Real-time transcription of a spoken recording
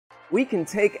we can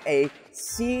take a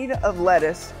seed of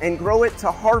lettuce and grow it to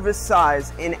harvest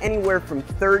size in anywhere from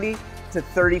 30 to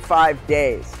 35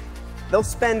 days. They'll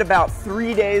spend about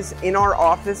 3 days in our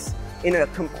office in a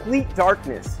complete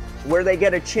darkness where they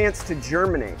get a chance to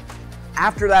germinate.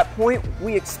 After that point,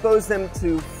 we expose them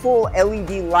to full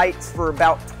LED lights for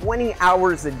about 20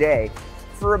 hours a day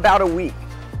for about a week.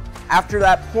 After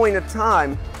that point of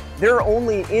time, they're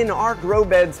only in our grow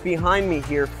beds behind me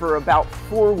here for about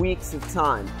 4 weeks of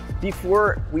time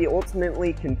before we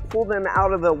ultimately can pull them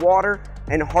out of the water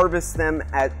and harvest them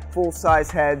at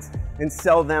full-size heads and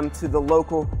sell them to the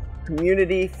local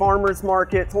community, farmers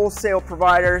market, wholesale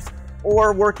providers,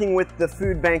 or working with the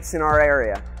food banks in our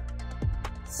area.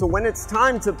 So when it's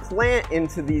time to plant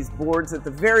into these boards at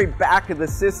the very back of the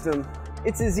system,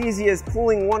 it's as easy as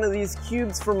pulling one of these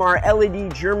cubes from our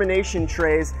LED germination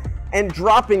trays and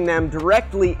dropping them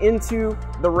directly into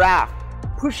the raft,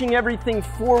 pushing everything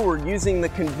forward using the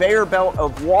conveyor belt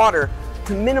of water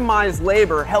to minimize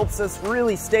labor helps us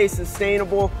really stay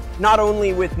sustainable, not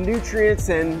only with nutrients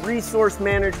and resource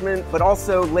management, but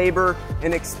also labor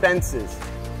and expenses.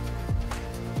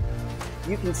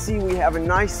 You can see we have a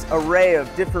nice array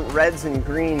of different reds and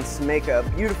greens to make a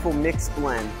beautiful mixed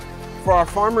blend. For our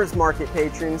farmers market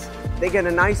patrons, they get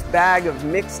a nice bag of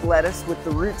mixed lettuce with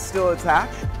the roots still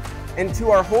attached. And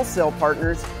to our wholesale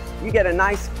partners, you get a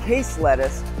nice case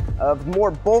lettuce of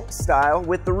more bulk style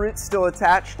with the roots still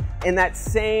attached and that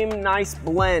same nice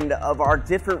blend of our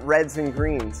different reds and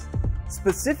greens.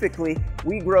 Specifically,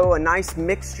 we grow a nice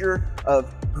mixture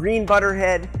of green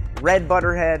butterhead,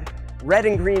 red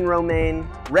and green romaine,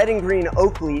 red and green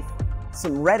oak leaf,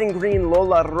 some red and green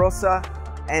Lola Rosa,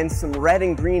 and some red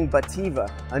and green Bativa,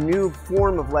 a new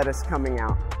form of lettuce coming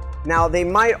out. Now, they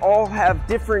might all have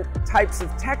different types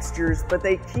of textures, but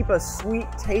they keep a sweet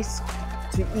taste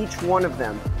to each one of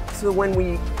them. So when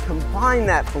we combine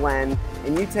that blend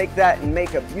and you take that and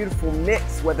make a beautiful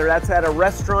mix, whether that's at a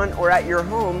restaurant or at your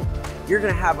home, you're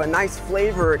gonna have a nice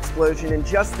flavor explosion in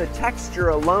just the texture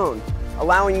alone,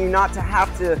 allowing you not to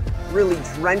have to really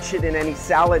drench it in any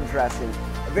salad dressing.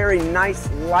 A very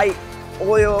nice light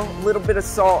oil, a little bit of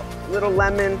salt, little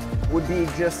lemon would be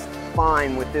just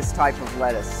fine with this type of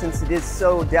lettuce. Since it is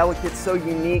so delicate, so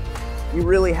unique, you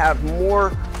really have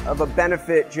more of a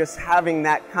benefit just having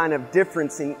that kind of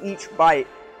difference in each bite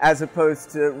as opposed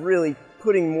to really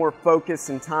putting more focus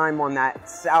and time on that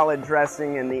salad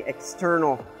dressing and the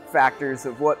external factors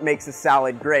of what makes a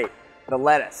salad great, the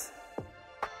lettuce.